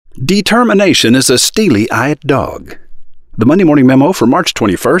Determination is a steely-eyed dog. The Monday Morning Memo for March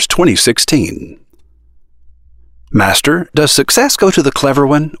 21st, 2016. Master, does success go to the clever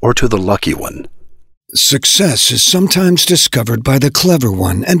one or to the lucky one? Success is sometimes discovered by the clever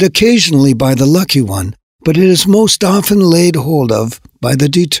one and occasionally by the lucky one, but it is most often laid hold of by the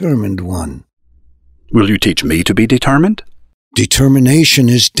determined one. Will you teach me to be determined? Determination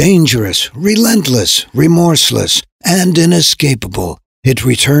is dangerous, relentless, remorseless, and inescapable. It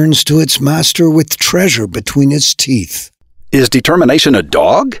returns to its master with treasure between its teeth. Is determination a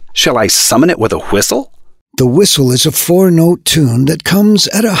dog? Shall I summon it with a whistle? The whistle is a 4-note tune that comes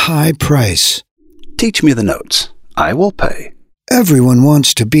at a high price. Teach me the notes. I will pay. Everyone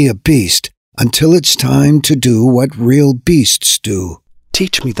wants to be a beast until it's time to do what real beasts do.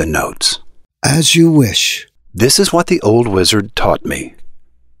 Teach me the notes. As you wish. This is what the old wizard taught me.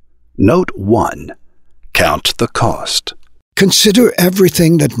 Note 1. Count the cost. Consider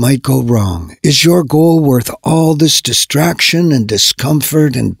everything that might go wrong. Is your goal worth all this distraction and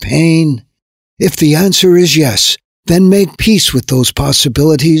discomfort and pain? If the answer is yes, then make peace with those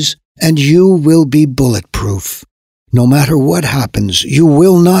possibilities and you will be bulletproof. No matter what happens, you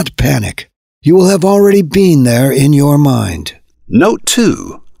will not panic. You will have already been there in your mind. Note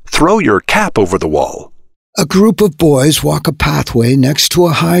 2. Throw your cap over the wall. A group of boys walk a pathway next to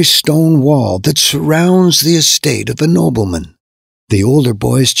a high stone wall that surrounds the estate of a nobleman. The older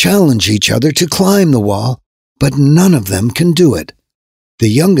boys challenge each other to climb the wall, but none of them can do it. The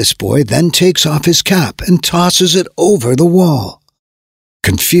youngest boy then takes off his cap and tosses it over the wall.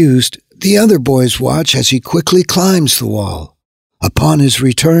 Confused, the other boys watch as he quickly climbs the wall. Upon his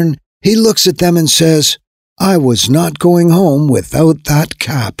return, he looks at them and says, "I was not going home without that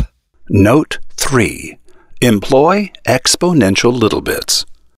cap." Note 3. Employ exponential little bits.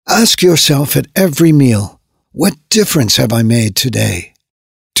 Ask yourself at every meal, what difference have I made today?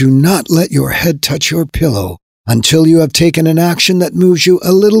 Do not let your head touch your pillow until you have taken an action that moves you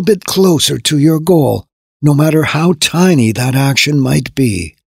a little bit closer to your goal, no matter how tiny that action might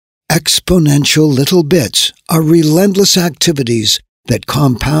be. Exponential little bits are relentless activities that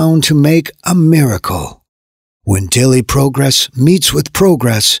compound to make a miracle. When daily progress meets with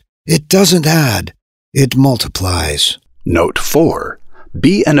progress, it doesn't add, it multiplies. Note 4.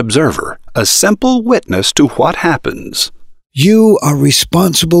 Be an observer, a simple witness to what happens. You are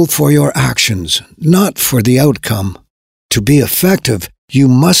responsible for your actions, not for the outcome. To be effective, you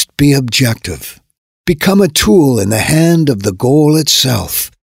must be objective. Become a tool in the hand of the goal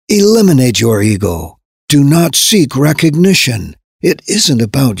itself. Eliminate your ego. Do not seek recognition. It isn't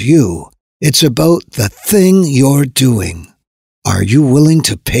about you. It's about the thing you're doing. Are you willing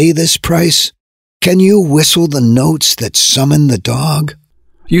to pay this price? Can you whistle the notes that summon the dog?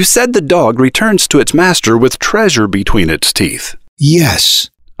 You said the dog returns to its master with treasure between its teeth.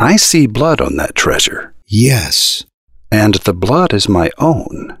 Yes. I see blood on that treasure. Yes. And the blood is my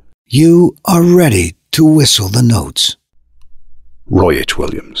own. You are ready to whistle the notes. Roy H.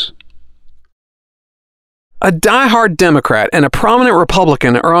 Williams. A diehard Democrat and a prominent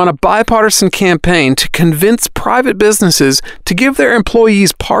Republican are on a bipartisan campaign to convince private businesses to give their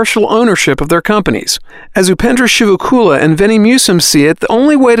employees partial ownership of their companies. As Upendra Shivakula and Vinnie Musum see it, the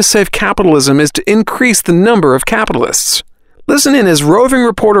only way to save capitalism is to increase the number of capitalists. Listen in as roving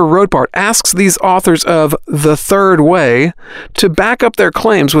reporter Rothbart asks these authors of The Third Way to back up their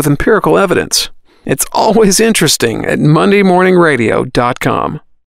claims with empirical evidence. It's always interesting at MondayMorningRadio.com.